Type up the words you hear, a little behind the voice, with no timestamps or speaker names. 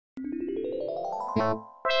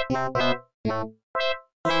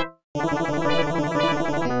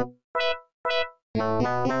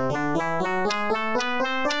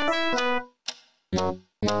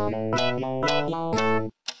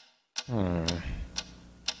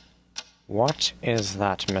What is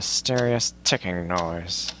that mysterious ticking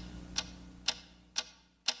noise?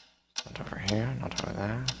 Not over here, not over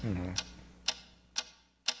there.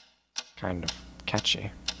 Kind of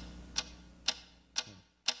catchy.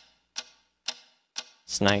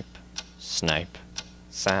 Snape, Snape,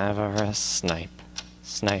 Severus Snape,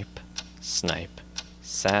 Snape, Snape,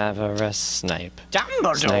 Severus Snape,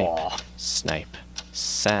 Dumbledore! Snape,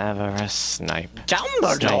 Severus Snape,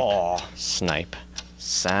 Dumbledore! Snape,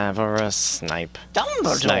 Severus Snape,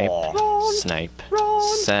 Dumbledore! Snape,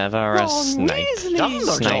 Severus Snape,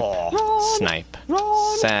 Dumbledore! Snape,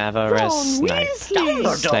 Severus Snape,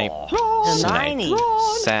 Snape, Hermione!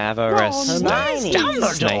 Severus Snape,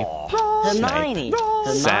 Snape, Hermione!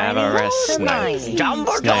 Severus Snape,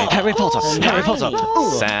 Dumbledore! Harry Potter, Harry Potter,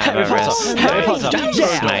 Harry Potter, Harry Potter,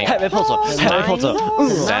 yeah, Harry Potter, Harry Potter,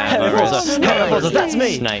 Harry Potter, Harry Potter, that's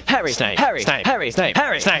me, Snape, Harry, Snape, Harry, Snape, Harry, Snape,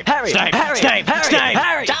 Harry, Snape, Harry, Snape, Snape, Snape,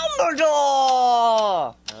 Harry,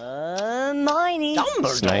 Dumbledore! Hermione!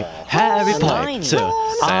 Snape, Harry Potter!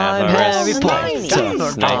 I'm Harry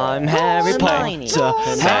Potter! I'm Harry Potter!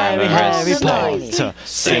 Harry Potter!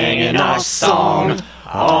 singing our song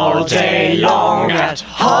all day long at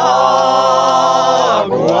Hogwarts!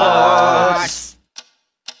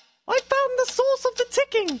 I found the source of the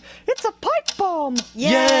ticking! It's a pipe bomb!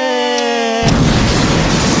 Yeah!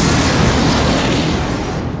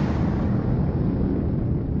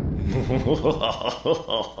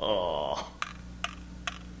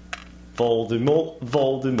 Voldemort,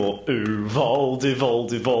 Voldemort, ooh,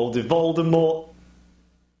 Voldemort.